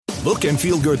Look and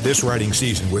feel good this riding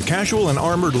season with casual and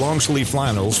armored long-sleeve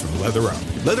flannels from Leather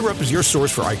Up. Leather Up is your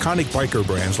source for iconic biker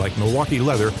brands like Milwaukee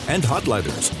Leather and Hot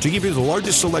Leathers to give you the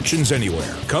largest selections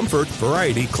anywhere. Comfort,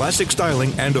 variety, classic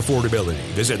styling, and affordability.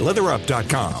 Visit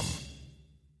leatherup.com.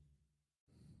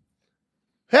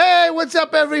 Hey, what's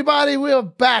up, everybody? We're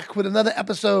back with another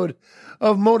episode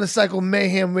of Motorcycle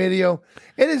Mayhem Radio.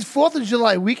 It is 4th of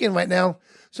July weekend right now,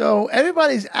 so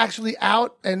everybody's actually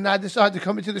out, and I decided to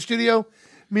come into the studio.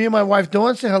 Me and my wife,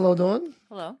 Dawn. Say hello, Dawn.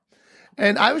 Hello.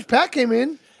 And Irish Pat came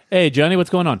in. Hey, Johnny, what's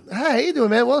going on? Hi, how you doing,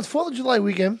 man? Well, it's 4th of July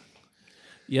weekend.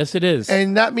 Yes, it is.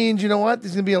 And that means, you know what?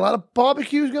 There's going to be a lot of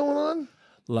barbecues going on.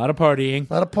 A lot of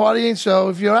partying. A lot of partying. So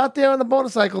if you're out there on the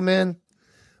motorcycle, man,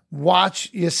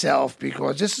 watch yourself,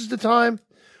 because this is the time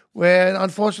when,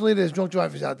 unfortunately, there's drunk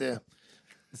drivers out there.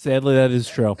 Sadly, that is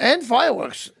true. And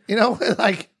fireworks. You know,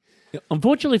 like...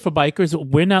 Unfortunately for bikers,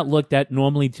 we're not looked at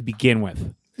normally to begin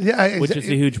with. Yeah, which is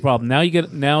a huge problem.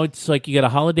 Now it's like you get a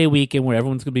holiday weekend where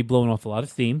everyone's going to be blowing off a lot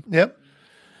of steam. Yep.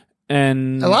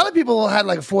 And a lot of people had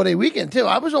like a 4-day weekend too.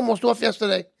 I was almost off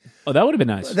yesterday. Oh, that would have been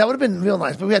nice. That would have been real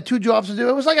nice. But we had 2 jobs to do.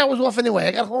 It was like I was off anyway.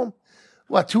 I got home,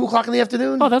 2 o'clock in the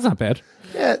afternoon? Oh, that's not bad.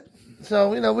 Yeah. So,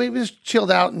 we just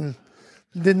chilled out and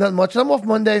did nothing much. I'm off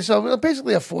Monday, so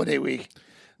basically a 4-day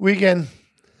weekend.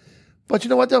 But you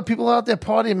know what, though? People are out there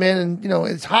partying, man, and,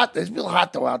 it's hot. It's real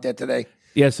hot, though, out there today.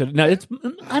 Yes, no, it's,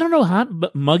 I don't know, hot,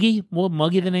 but muggy, more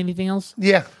muggy than anything else.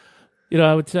 Yeah.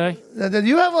 I would say. Do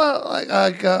you have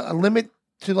a limit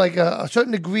to like a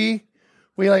certain degree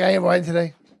where you're like, I ain't riding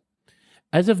today?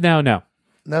 As of now, no.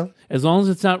 No? As long as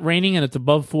it's not raining and it's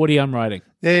above 40, I'm riding.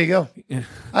 There you go.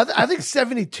 I think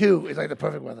 72 is like the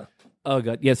perfect weather. Oh,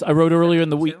 God. Yes, I rode earlier in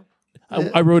the week.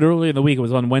 I rode earlier in the week. It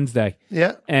was on Wednesday.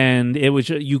 Yeah. And it was,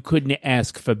 you couldn't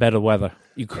ask for better weather.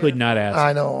 You could not ask.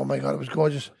 I know. Oh, my God. It was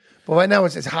gorgeous. But right now,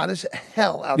 it's hot as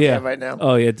hell out there right now.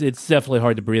 Oh, yeah. It's definitely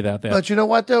hard to breathe out there. But you know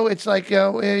what, though? It's like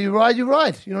you ride. You know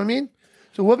what I mean?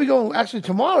 So we'll be going, actually,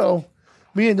 tomorrow,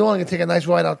 me and Dawn are going to take a nice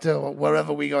ride out to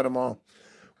wherever we go tomorrow.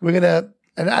 We're going to,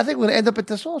 and I think we're going to end up at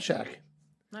the Salt Shack.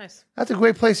 Nice. That's a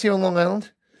great place here in Long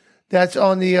Island. That's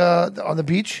on the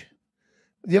beach.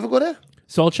 Do you ever go there?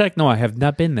 Salt Shack? No, I have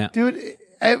not been there. Dude,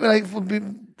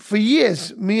 for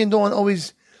years, me and Dawn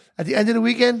always, at the end of the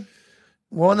weekend,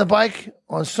 we're on the bike.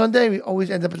 On Sunday, we always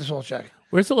end up at the Salt Shack.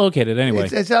 Where's it located anyway?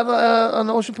 It's out on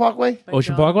the Ocean Parkway.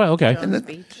 Ocean Parkway? Okay. Jones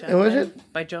Beach. Was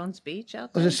it? By Jones Beach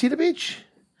out Was there? it Cedar Beach?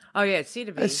 Oh, yeah, it's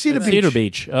Cedar Beach. It's Cedar Beach. Cedar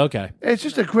Beach. Okay. It's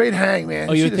just a great hang, man.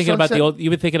 Oh, you were thinking about the old. You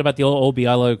were thinking about the old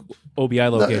OBI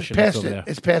location. No, it's past that's over it. there.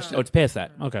 It's past it. Oh, it's past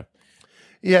that. Okay.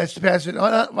 Yeah, it's past it.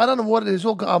 Right on the water. There's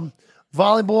all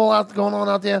volleyball going on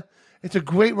out there. It's a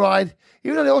great ride.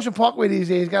 Even though the Ocean Parkway these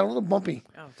days got a little bumpy.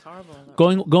 Oh, it's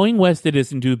horrible. Going west, it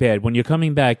isn't too bad. When you're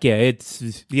coming back, yeah, it's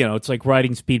it's like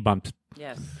riding speed bumps.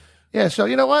 Yes. Yeah. So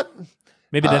you know what?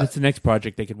 Maybe that's the next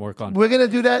project they can work on. We're gonna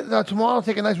do that tomorrow.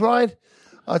 Take a nice ride.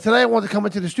 Today, I want to come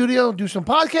into the studio, do some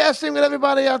podcasting with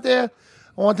everybody out there.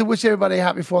 I want to wish everybody a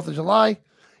happy 4th of July.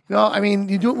 What are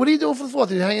you doing for the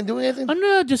 4th? Are you hanging, doing anything?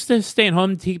 I'm just staying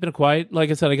home, keeping it quiet. Like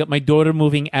I said, I got my daughter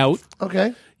moving out.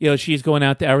 Okay. She's going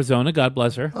out to Arizona. God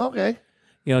bless her. Okay.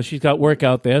 She's got work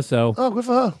out there, so. Oh, good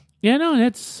for her. Yeah, no,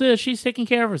 it's she's taking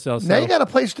care of herself. Now so. you got a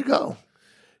place to go.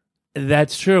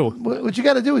 That's true. What you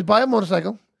got to do is buy a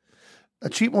motorcycle, a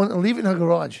cheap one, and leave it in her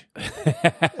garage.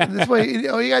 And this way, you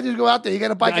got to do is go out there. You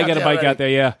got a bike out there. I got a bike out there,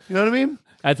 yeah. You know what I mean?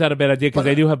 That's not a bad idea because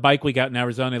they do have Bike Week out in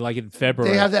Arizona, like in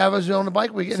February. They have the Arizona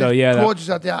Bike Week. And So, it's yeah, gorgeous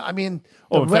out there. I mean,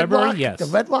 the in Red February? Rock, Yes. the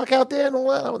Red Rock out there and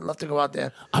all that. I would love to go out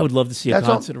there. I would love to see a That's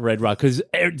all- concert of Red Rock because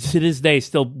to this day,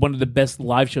 still one of the best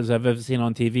live shows I've ever seen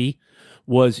on TV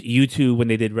was U2 when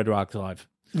they did Red Rock Live.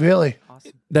 Really?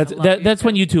 Awesome. That's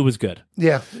when U2 was good.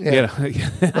 Yeah. Yeah.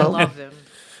 I love them.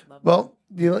 Well,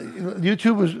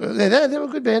 YouTube was they were a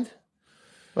good band,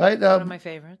 right? One of my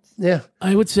favorites. Yeah.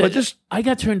 I would say But I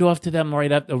got turned off to them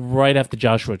right after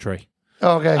Joshua Tree.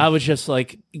 Oh, okay. I was just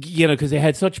like, because they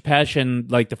had such passion,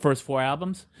 like the first 4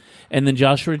 albums, and then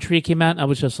Joshua Tree came out, and I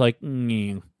was just like,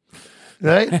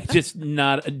 right? just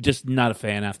not a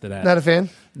fan after that. Not a fan.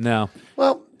 No.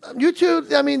 Well,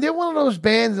 YouTube. I mean, they're one of those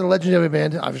bands, a legendary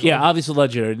band, obviously. Yeah, obviously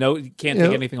legendary. No, you can't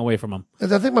take anything away from them.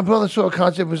 I think my brother saw a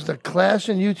concert. Was the Clash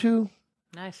and U2?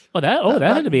 Nice. That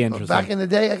had to be interesting. Back in the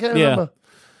day, I can't remember.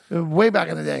 Way back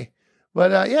in the day, but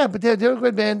but they're a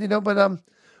great band, But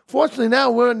fortunately,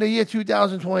 now we're in the year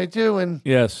 2022, and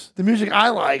Yes. the music I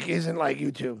like isn't like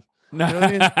YouTube. No. You know what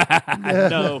I mean?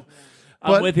 No.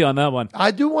 But I'm with you on that one.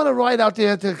 I do want to ride out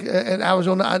there in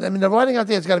Arizona. I mean, the riding out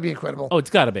there has got to be incredible. Oh,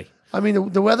 it's got to be. I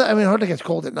mean, the weather. I mean, I heard it gets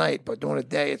cold at night, but during the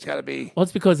day, it's got to be Well,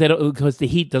 it's because because the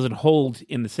heat doesn't hold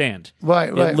in the sand. right.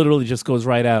 It literally just goes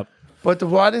right out. But the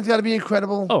riding's got to be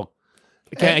incredible. Oh,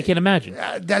 I can't imagine.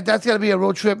 That's got to be a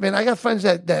road trip, man. I got friends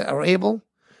that are able.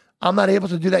 I'm not able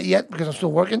to do that yet because I'm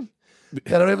still working.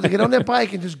 That are able to get on their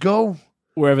bike and just go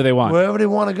Wherever they want. wherever they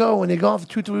want to go, and they're gone for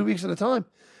 2-3 weeks at a time.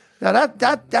 Now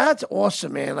that's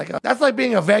awesome, man. That's like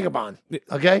being a vagabond.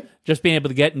 Okay, Just being able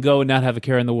to get and go and not have a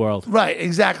care in the world. right?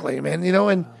 Exactly, man.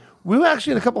 And we were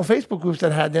actually in a couple of Facebook groups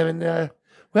that had them, and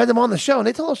we had them on the show, and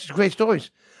they told us these great stories.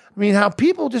 I mean, how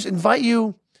people just invite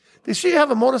you. They see you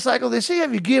have a motorcycle. They see you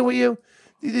have your gear with you.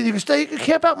 You can stay. You can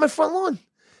camp out in my front lawn,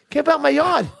 camp out in my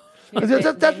yard.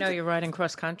 They know you're riding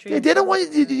cross country. They don't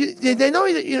want you. They know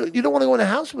you don't want to go in the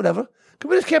house or whatever. Can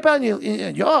we just camp out in your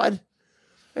yard?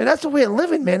 And that's the way of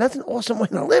living, man. That's an awesome way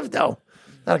to live, though.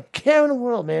 Not a care in the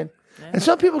world, man. Yeah. And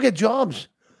some people get jobs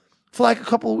for like a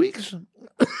couple of weeks.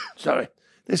 Sorry.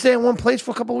 They stay in one place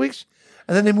for a couple of weeks,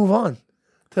 and then they move on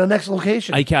to the next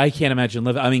location. I can't imagine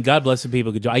living. I mean, God bless the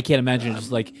people who could do. I can't imagine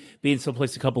just like being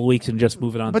someplace a couple of weeks and just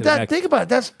moving on. But to the next. Think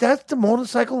about it. That's the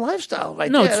motorcycle lifestyle,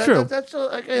 right? No, there. it's true. That's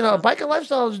a biking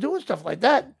lifestyle is doing stuff like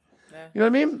that. Yeah. You know what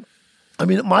I mean? I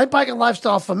mean, my biking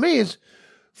lifestyle for me is,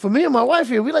 for me and my wife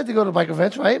here, we like to go to bike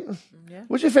events, right? Yeah.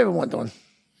 What's your favorite one, Dawn?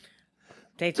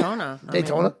 Daytona.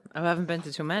 Daytona. I haven't been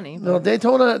to too many. No,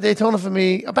 Daytona for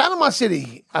me. Panama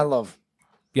City, I love.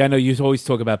 Yeah, I know you always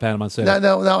talk about Panama City.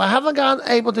 No. I haven't gotten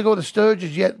able to go to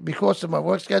Sturgis yet because of my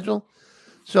work schedule.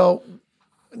 So,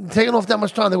 taking off that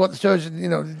much time to go to Sturgis,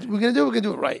 we're gonna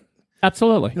do it right.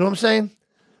 Absolutely. You know what I'm saying?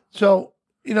 So,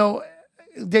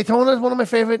 Daytona is one of my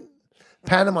favorite.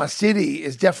 Panama City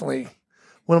is definitely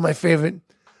one of my favorite.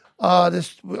 I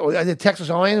did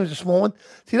Texas Iron. It was a small one.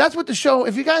 See, that's what the show.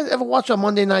 If you guys ever watch our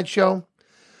Monday night show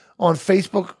on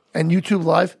Facebook and YouTube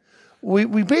Live,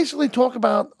 we basically talk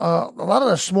about a lot of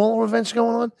the smaller events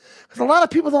going on because a lot of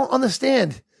people don't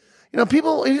understand.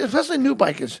 People, especially new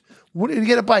bikers, when you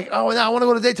get a bike, now I want to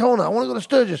go to Daytona. I want to go to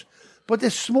Sturgis. But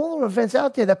there's smaller events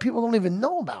out there that people don't even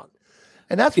know about.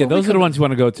 And that's those are the ones you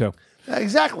want to go to.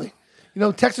 Exactly.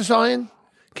 Texas Iron,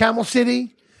 Camel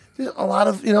City. There's a lot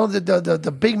of,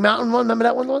 the big mountain one. Remember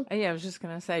that one? Yeah, I was just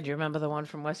going to say, do you remember the one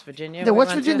from West Virginia? Yeah,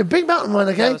 West Virginia, the big mountain one,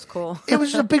 okay? That was cool. It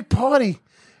was just a big party.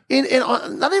 In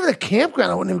not even a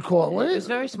campground, I wouldn't even call it. It was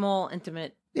very small,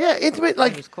 intimate. Yeah, intimate.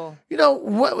 Like, it was cool.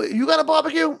 What, you got a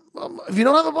barbecue? If you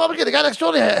don't have a barbecue, the guy next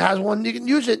door there has one. You can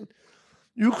use it.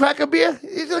 You crack a beer,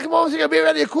 he's going to come over and take a beer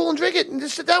out of your cool and drink it and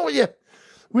just sit down with you.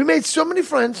 We made so many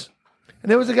friends. And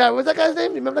there was a guy, what's that guy's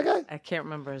name? You remember that guy? I can't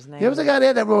remember his name. There was a guy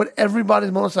there that rode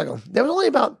everybody's motorcycle. There was only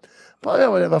about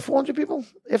 400 people,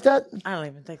 if that. I don't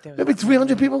even think there was. Maybe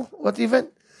 300 people at the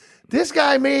event. This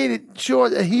guy made it sure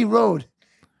that he rode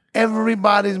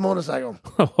everybody's motorcycle.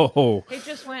 Oh. He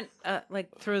just went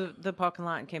through the parking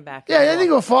lot and came back. Yeah, he didn't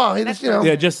go far. He just,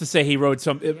 Yeah, just to say he rode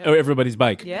everybody's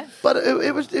bike. Yeah. But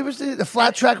it was the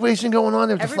flat track racing going on.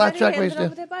 There was the flat track racing.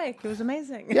 Over their bike. It was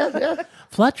amazing. Yeah.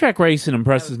 Flat track racing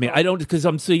impresses me. I don't,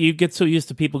 because you get so used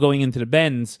to people going into the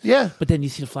bends. Yeah. But then you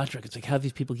see the flat track. It's like, how do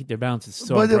these people keep their balance? It's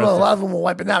so But impressive. a lot of them were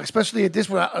wiping out, especially at this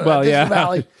one. Yeah.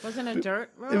 Valley. Wasn't it dirt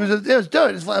road? It was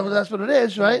dirt. That's what it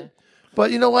is, right? Yeah.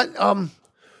 But you know what?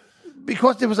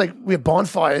 Because there was we had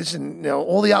bonfires and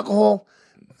all the alcohol.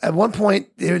 At one point,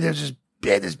 there's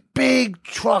this big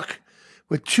truck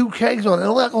with 2 kegs on it, and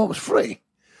all the alcohol was free.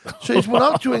 So you just went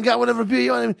up to it and got whatever beer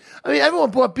you wanted. I mean,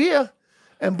 everyone bought beer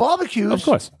and barbecues, of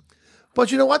course.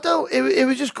 But you know what though? It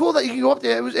was just cool that you could go up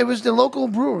there. It was the local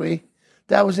brewery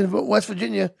that was in West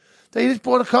Virginia. That you just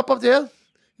bought a cup up there,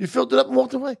 you filled it up and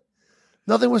walked away.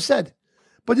 Nothing was said.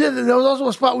 But then there was also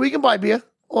a spot where you can buy beer.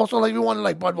 Also, if you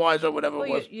wanted Budweiser or whatever it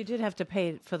was. You did have to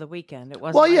pay for the weekend. It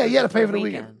wasn't. Well, yeah, you had to pay for the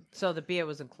weekend. So the beer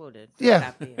was included.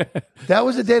 Yeah. Beer. That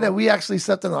was the day that we actually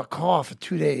slept in our car for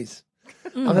 2 days.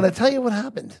 I'm going to tell you what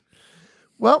happened.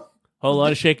 Well, whole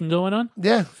lot of shaking going on?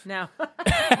 Yeah. No.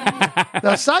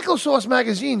 Now, Cycle Source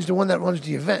Magazine is the one that runs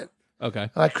the event. Okay.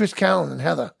 Chris Callan and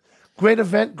Heather. Great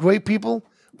event, great people,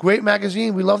 great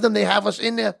magazine. We love them. They have us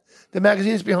in there. The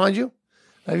magazine is behind you.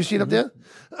 Have you seen it up there?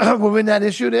 We're in that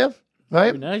issue there.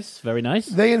 Right? Very nice. Very nice.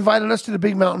 They invited us to the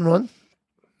Big Mountain Run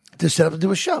to set up to do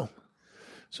a show.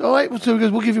 So, all right, so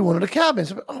because we'll give you one of the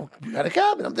cabins. Oh, you got a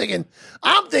cabin? I'm thinking,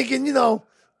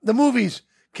 the movies.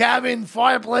 Cabin,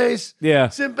 fireplace. Yeah.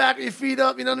 Sit back with your feet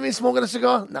up, you know what I mean? Smoking a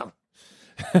cigar. No.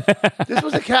 This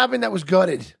was a cabin that was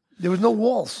gutted. There was no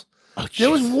walls. Oh, there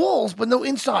was walls, but no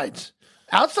insides.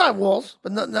 Outside walls,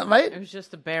 but not right? It was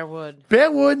just the bare wood.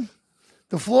 Bare wood.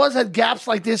 The floors had gaps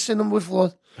like this in them, wood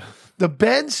floors. The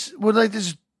beds were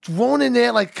just thrown in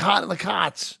there like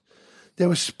cots. There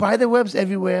were spider webs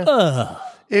everywhere.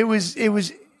 It was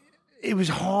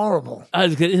horrible.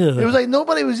 It was like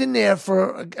nobody was in there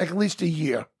for at least a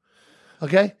year.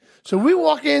 Okay? So we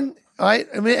walk in All right,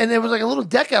 I mean, and there was like a little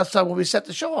deck outside where we set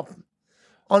the show up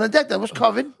on a deck that was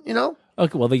covered,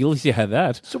 Okay, well, at least you had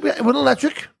that. So with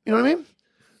electric, you know what I mean?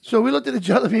 So we looked at each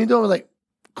other, me and Dawn, like,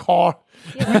 car.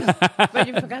 But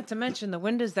you forgot to mention the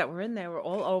windows that were in there were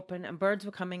all open, and birds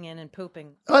were coming in and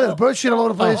pooping. Oh, the bird shit all over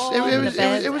the place. all It over was the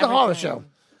beds, a horror everything. show.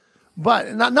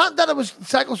 But not that it was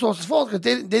Cyclosource's fault, because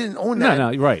they didn't own that.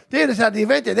 No, right. They just had the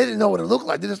event there. They didn't know what it looked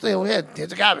like. They just say, oh, here, here's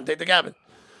the cabin. Take the cabin.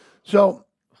 So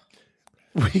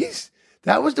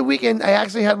that was the weekend I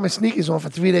actually had my sneakers on for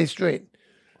 3 days straight.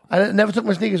 I never took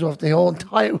my sneakers off the whole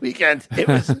entire weekend. It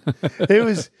was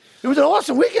an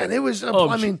awesome weekend. It was,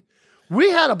 I mean, we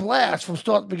had a blast from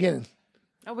start to beginning.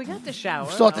 Oh, we got the shower.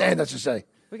 Start to end, I should say.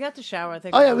 We got the shower. I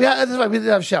think. Oh, yeah, that's right. We did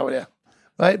have a shower there.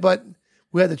 Right? But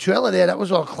we had the trailer there. That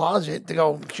was our closet to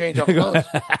go change our clothes.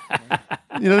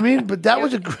 You know what I mean? But that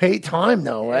was a great time,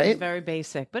 though, It was right? very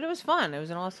basic, but it was fun. It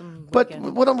was an awesome. But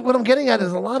weekend. what I'm getting at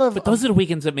is a lot of Those are the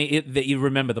weekends that you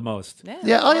remember the most.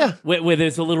 yeah, oh yeah, Where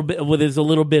there's a little bit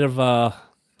of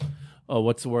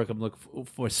what's the word I'm looking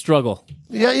for? Struggle.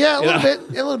 yeah, a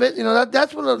little bit. You know,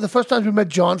 that's one of the first times we met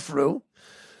John Frew.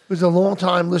 It was a long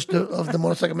time listener of the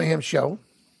Motorcycle Mayhem show.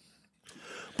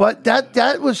 But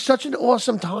that was such an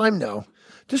awesome time, though.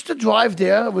 Just to drive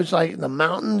there, it was like the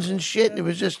mountains and shit. It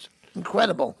was just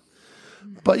incredible.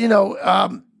 But you know,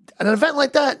 an event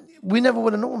like that, we never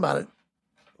would have known about it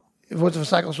if it wasn't for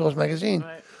Cycle Source magazine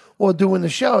or doing the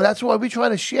show. That's why we try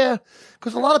to share,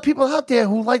 because a lot of people out there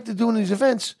who like to doing these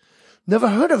events never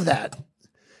heard of that.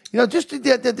 You know, just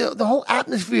the whole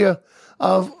atmosphere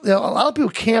of, you know, a lot of people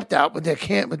camped out with their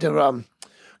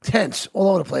tents all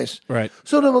over the place. Right.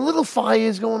 So there were little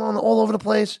fires going on all over the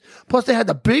place. Plus, they had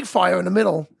the big fire in the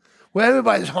middle where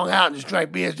everybody just hung out and just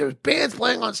drank beers. There was bands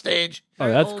playing on stage. Oh,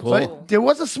 that's Old cool. school. There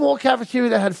was a small cafeteria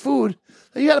that had food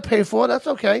that you had to pay for. That's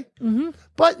okay. Mm-hmm.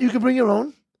 But you could bring your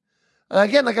own. And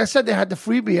again, like I said, they had the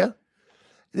free beer.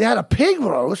 They had a pig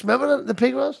roast. Remember the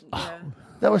pig roast? Yeah.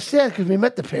 That was sad because we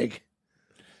met the pig.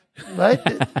 Right?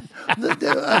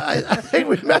 I think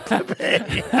we met the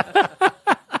pig.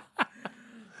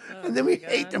 And then we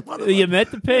ate the motherfucker. You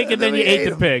met the pig and then you ate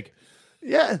the him. pig.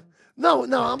 Yeah. No, I'm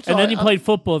sorry. And then you played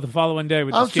football the following day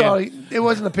with the I'm skin. sorry. It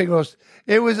wasn't a pig roast.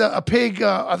 It was a pig,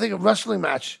 I think a wrestling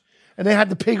match. And they had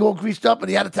the pig all greased up and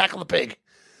he had to tackle the pig.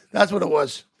 That's what it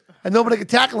was. And nobody could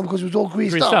tackle him because it was all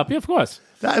greased Greased up. Yeah, of course.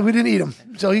 We didn't eat him.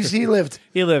 So he lived.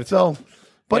 He lived. So,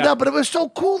 but Yeah. no, but it was so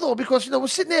cool though, because, you know, we're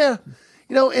sitting there,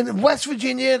 you know, in West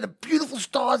Virginia, the beautiful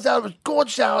stars out, it was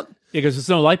gorgeous out. Yeah, because there's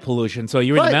no light pollution. So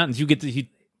you're in Right. the mountains. You get to.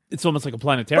 It's almost like a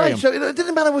planetarium. Right, so it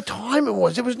didn't matter what time it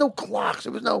was. There was no clocks.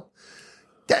 There was no.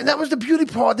 That was the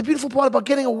beautiful part about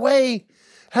getting away,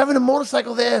 having a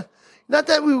motorcycle there. Not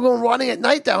that we were going riding at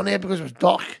night down there because it was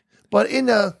dark, but in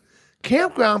the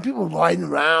campground, people were riding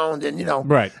around and, you know.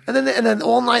 Right. And then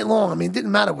all night long, I mean, it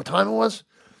didn't matter what time it was.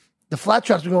 The flat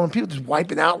trucks were going, people just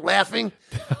wiping out, laughing.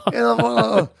 You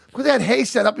know, because they had hay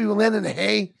set up, we were landing in the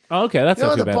hay. Oh, okay, that's You know,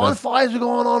 not too the bad. then. bonfires were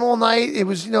going on all night. It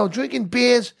was, you know, drinking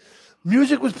beers.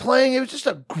 Music was playing. It was just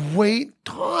a great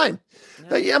time.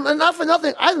 Yeah, not for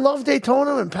nothing. I love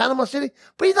Daytona and Panama City,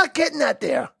 but you're not getting that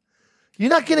there.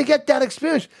 You're not going to get that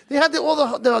experience. They had all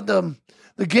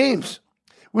the games,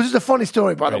 which is a funny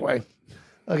story, by the way.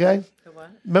 Okay? The what?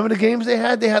 Remember the games they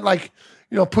had? They had like,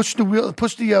 you know, push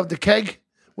the keg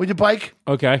with your bike.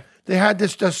 Okay. They had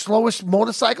the slowest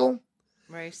motorcycle.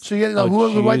 Race. So you know Oh, who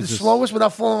would ride the Jesus. slowest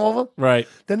without falling over. Right.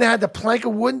 Then they had the plank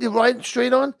of wood to ride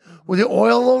straight on with the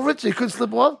oil over it so you couldn't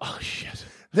slip off. Oh shit.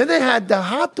 Then they had the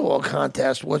hot dog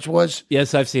contest, which was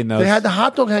Yes, I've seen those. they had the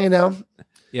hot dog hanging down.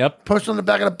 Yep. Person on the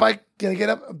back of the bike gonna get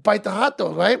up and bite the hot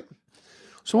dog, right?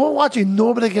 So we're watching.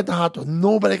 Nobody can get the hot dog.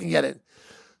 Nobody can get it.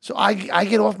 So I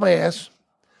get off my ass.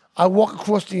 I walk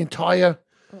across the entire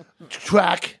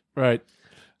track. Right.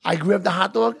 I grab the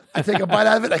hot dog. I take a bite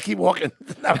out of it. I keep walking.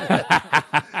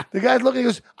 The guy's looking. He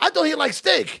goes, "I thought he liked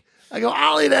steak." I go,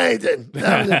 "I'll eat anything."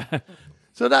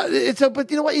 So but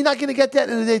you know what? You're not going to get that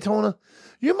in a Daytona.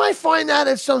 You might find that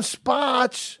at some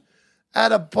spots,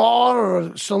 at a bar or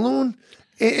a saloon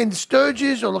in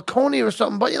Sturgis or Laconia or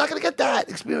something. But you're not going to get that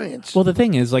experience. Well, the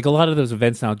thing is, like a lot of those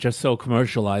events now, are just so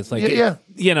commercialized. Like, Yeah.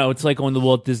 you know, it's like going to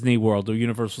Walt Disney World or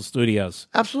Universal Studios.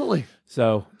 Absolutely.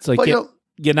 So it's like But, you know-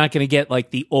 you're not going to get like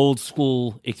the old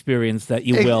school experience that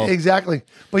you will. Exactly.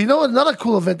 But you know, another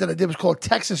cool event that I did was called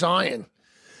Texas Iron.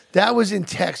 That was in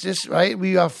Texas, right?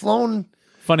 We flown.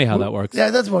 Funny how that works. Yeah,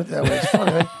 that's what that was. It's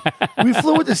funny, right? We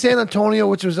flew into San Antonio,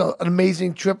 which was an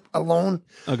amazing trip alone.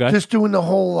 Okay. Just doing the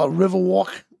whole river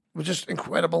walk was just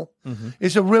incredible. Mm-hmm.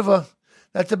 It's a river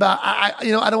that's about, I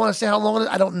don't want to say how long it is.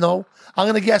 I don't know. I'm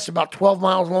going to guess about 12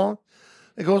 miles long.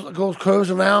 It goes curves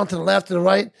around to the left, to the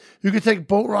right. You can take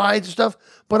boat rides and stuff,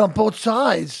 but on both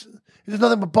sides, there's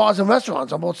nothing but bars and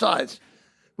restaurants on both sides.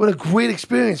 What a great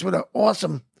experience! What an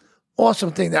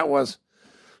awesome thing that was.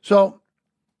 So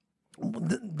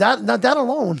that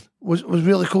alone was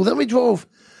really cool. Then we drove,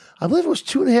 I believe it was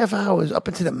 2.5 hours up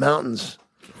into the mountains.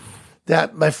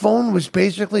 That my phone was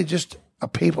basically just a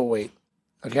paperweight,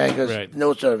 okay, because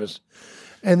no service.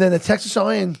 And then the Texas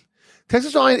Iron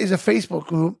is a Facebook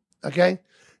group, okay,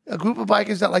 a group of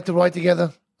bikers that like to ride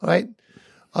together, right?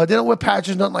 They don't wear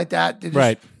patches, nothing like that. They're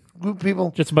just group of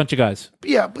people, just a bunch of guys.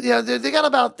 Yeah, but yeah, they got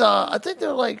about I think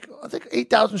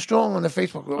 8,000 strong on the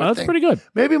Facebook group. Oh, that's pretty good.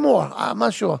 Maybe more. I'm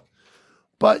not sure,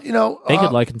 but you know, they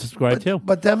could like and subscribe too.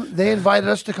 But they invited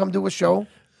us to come do a show.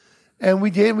 And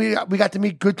we did. We got to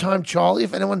meet Good Time Charlie.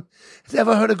 If anyone has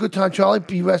ever heard of Good Time Charlie,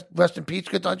 be rest in peace,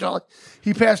 Good Time Charlie.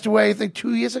 He passed away, I think,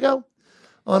 2 years ago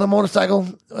on a motorcycle,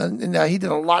 and he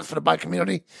did a lot for the bike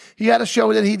community. He had a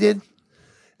show that he did,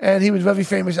 and he was very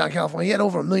famous out in California. He had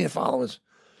over 1 million followers.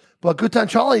 But Good Time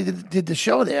Charlie did the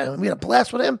show there, and we had a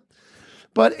blast with him.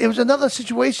 But it was another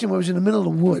situation where it was in the middle of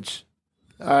the woods.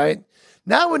 All right,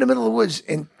 now we're in the middle of the woods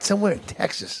somewhere in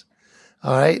Texas.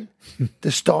 All right,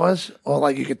 the stars are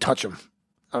like you could touch them.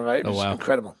 All right, it's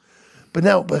incredible. But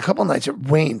a couple of nights it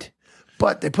rained,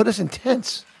 but they put us in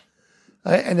tents,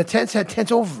 right? And the tents had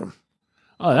tents over them.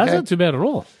 Oh, that's not too bad at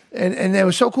all. And it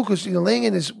was so cool because laying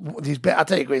in these I'll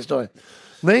tell you a great story.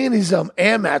 Laying in these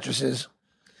air mattresses,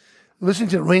 listening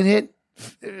to the rain hit,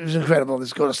 it was incredible.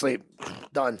 Just go to sleep,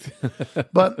 done.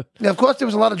 But of course there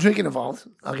was a lot of drinking involved.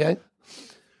 Okay.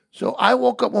 So I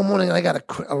woke up one morning and I got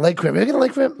a leg cramp. You get a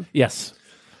leg cramp? Yes.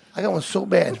 I got one so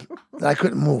bad that I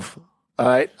couldn't move. All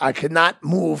right? I could not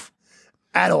move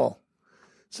at all.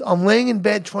 So I'm laying in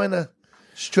bed trying to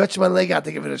stretch my leg out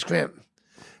to get rid of this cramp.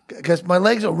 Because my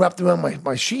legs are wrapped around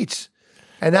my sheets.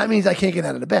 And that means I can't get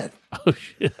out of the bed. Oh,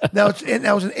 shit. Now,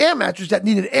 it was an air mattress that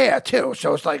needed air, too.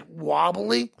 So it's like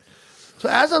wobbly. So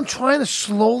as I'm trying to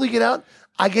slowly get out,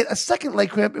 I get a second leg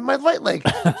cramp in my right leg.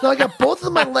 So I got both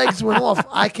of my legs went off.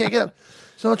 I can't get up.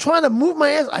 So I'm trying to move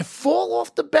my ass. I fall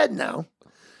off the bed now,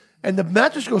 and the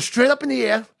mattress goes straight up in the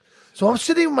air. So I'm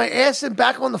sitting with my ass and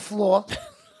back on the floor.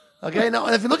 Okay, now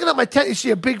if you're looking at my tent, you see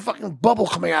a big fucking bubble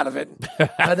coming out of it.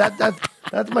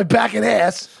 That's my back and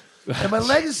ass. And my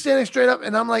leg is standing straight up,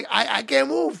 and I'm like, I can't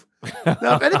move.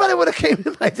 Now, if anybody would have came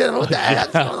in my tent, what the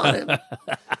heck's going on here?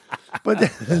 But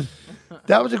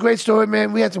that was a great story,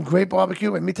 man. We had some great barbecue.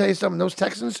 And let me tell you something, those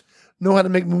Texans know how to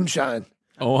make moonshine.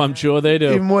 Oh, I'm sure they do.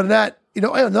 Even more than that,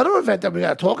 another event that we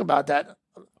got to talk about that.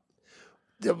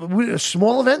 A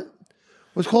small event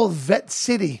was called Vet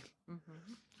City.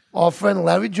 Mm-hmm. Our friend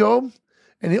Larry Job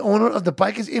and the owner of the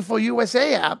Bikers Info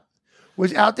USA app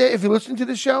was out there. If you listen to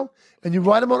the show and you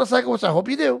ride a motorcycle, which I hope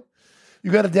you do,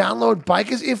 you got to download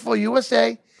Bikers Info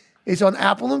USA. It's on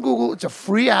Apple and Google. It's a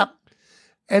free app.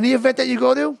 Any event that you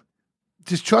go to,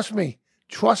 just trust me.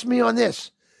 Trust me on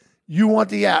this. You want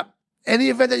the app. Any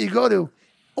event that you go to,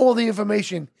 all the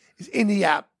information is in the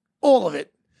app. All of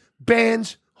it.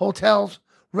 Bands, hotels,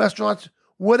 restaurants,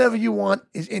 whatever you want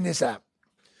is in this app.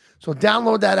 So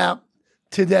download that app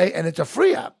today, and it's a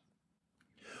free app,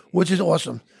 which is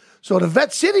awesome. So the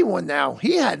Vet City one now,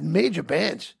 he had major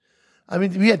bands. I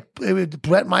mean, we had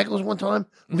Brett Michaels one time,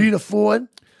 Lita Ford.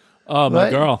 Oh, my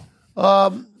girl.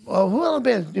 Who other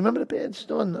bands? Do you remember the bands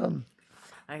doing?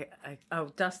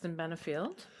 Dustin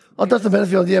Benefield. Oh, Dustin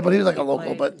Benefield, yeah, but he was like a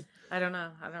local. But I don't know.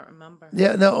 I don't remember.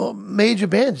 Yeah, no, major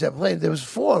bands that played. There was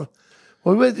 4.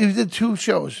 Well, we did 2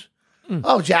 shows.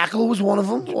 Oh, Jackal was one of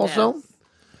them also.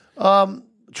 Yes.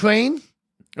 Train.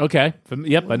 Okay.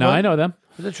 Yep, but now I know them.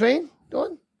 Was it Train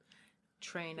doing?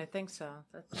 Train, I think so.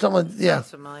 Someone, yeah.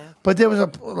 Sounds familiar. But there was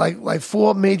like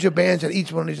 4 major bands at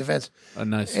each one of these events. Oh,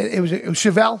 nice. And it was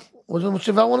Chevelle. Was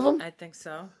Chevelle one of them? I think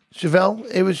so. Chevelle.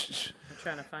 It was. I'm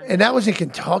trying to find. And that was in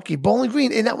Kentucky, Bowling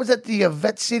Green, and that was at the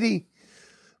Vet City,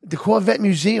 the Corvette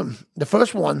Museum. The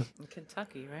first one in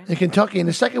Kentucky, right? In Kentucky, and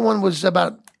the second one was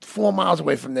about 4 miles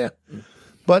away from there.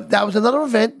 But that was another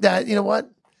event that, you know what?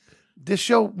 This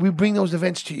show, we bring those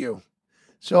events to you.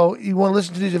 So you want to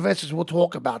listen to these events, we'll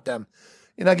talk about them.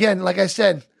 And again, like I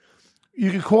said, you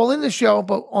can call in the show,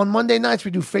 but on Monday nights,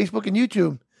 we do Facebook and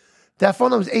YouTube. That phone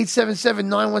number is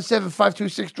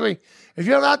 877-917-5263. If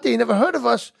you're out there, you never heard of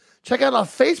us, check out our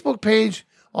Facebook page,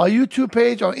 our YouTube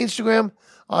page, our Instagram,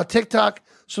 our TikTok.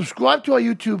 Subscribe to our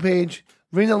YouTube page.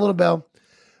 Ring the little bell.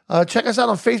 Check us out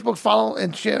on Facebook. Follow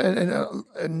and share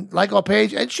and like our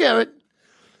page and share it.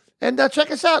 And check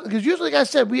us out because usually, like I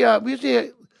said, we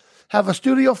usually have a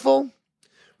studio full.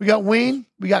 We got Wayne,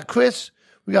 we got Chris,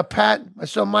 we got Pat, my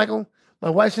son Michael. My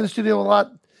wife's in the studio a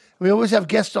lot. We always have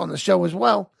guests on the show as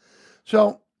well.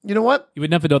 So, you know what? You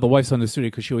would never know the wife's on the studio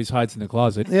because she always hides in the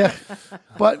closet. Yeah.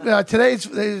 But today's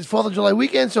 4th of July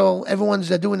weekend, so everyone's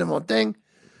doing their own thing.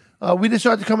 We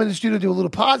decided to come in the studio, do a little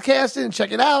podcasting, and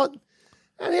check it out.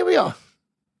 And here we are.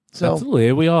 So, Absolutely,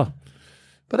 here we are.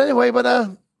 But anyway,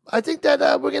 I think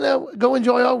that we're going to go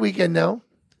enjoy our weekend now.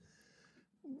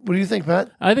 What do you think,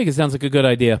 Pat? I think it sounds like a good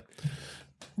idea.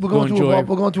 We're going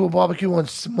to a barbecue on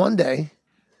Monday,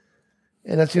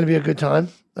 and that's going to be a good time,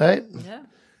 right? Yeah.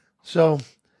 So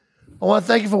I want to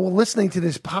thank you for listening to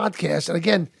this podcast. And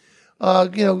again,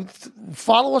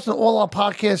 follow us on all our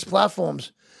podcast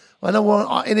platforms. I know we're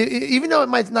on, and even though it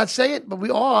might not say it, but we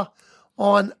are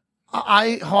on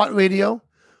iHeartRadio.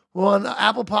 We're on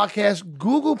Apple Podcasts,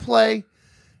 Google Play,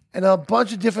 and a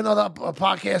bunch of different other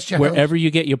podcast channels. Wherever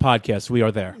you get your podcasts, we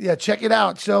are there. Yeah, check it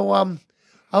out. So I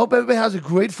hope everybody has a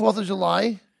great 4th of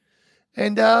July.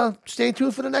 And stay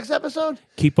tuned for the next episode.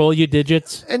 Keep all your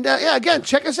digits. And again,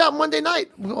 check us out Monday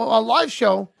night. Our live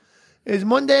show is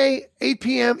Monday, 8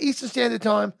 p.m. Eastern Standard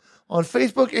Time on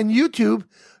Facebook and YouTube.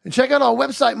 And check out our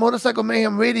website,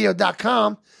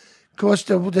 motorcyclemayhemradio.com. Of course,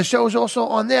 the show is also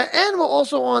on there. And we're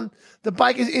also on the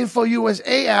Bikers Info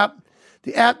USA app,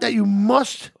 the app that you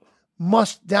must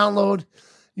download.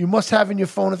 You must have in your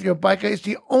phone if you're a biker. It's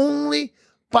the only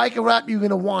biker app you're going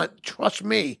to want. Trust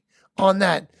me on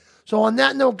that. So on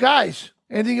that note, guys,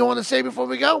 anything you want to say before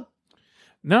we go?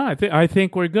 No, I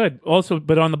think we're good. Also,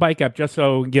 but on the bike app, just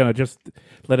so just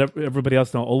let everybody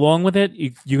else know. Along with it,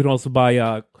 you can also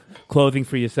buy clothing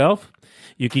for yourself.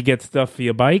 You can get stuff for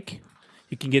your bike.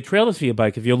 You can get trailers for your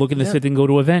bike if you're looking to sit and go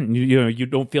to an event. And you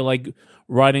don't feel like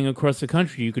riding across the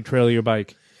country. You could trailer your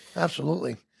bike.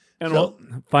 Absolutely.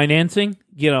 And financing,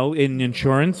 in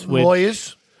insurance,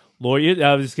 lawyers.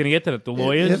 I was going to get to that. The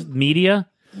lawyers, media.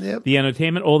 Yep. The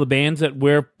entertainment, all the bands that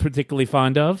we're particularly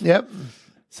fond of. Yep.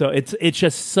 So it's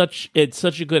just such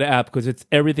a good app because it's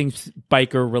everything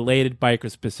biker related,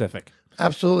 biker specific.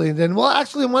 Absolutely. And then,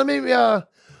 actually, one of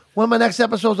my next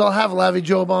episodes, I'll have Lavi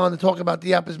Job on to talk about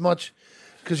the app as much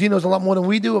because he knows a lot more than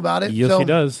we do about it. Yes, he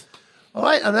does. All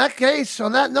right. On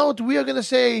that note, we are going to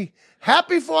say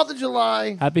Happy 4th of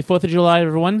July. Happy 4th of July,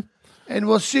 everyone. And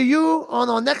we'll see you on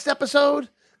our next episode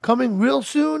coming real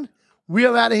soon. We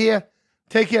are out of here.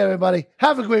 Take care, everybody.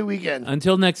 Have a great weekend.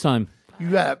 Until next time.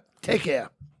 You got it. Take care.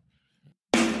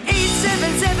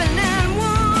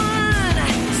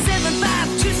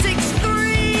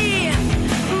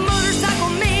 87791-75263. Motorcycle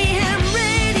Mayhem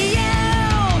Radio.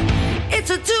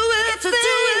 It's a do-it thing.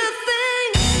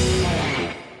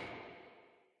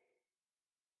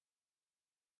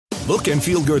 Look and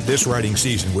feel good this riding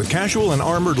season with casual and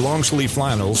armored long-sleeve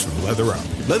flannels from Leather Up.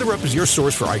 Leather Up is your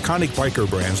source for iconic biker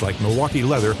brands like Milwaukee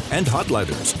Leather and Hot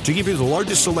Leathers to give you the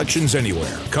largest selections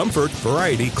anywhere. Comfort,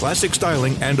 variety, classic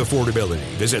styling, and affordability.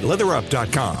 Visit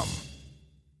leatherup.com.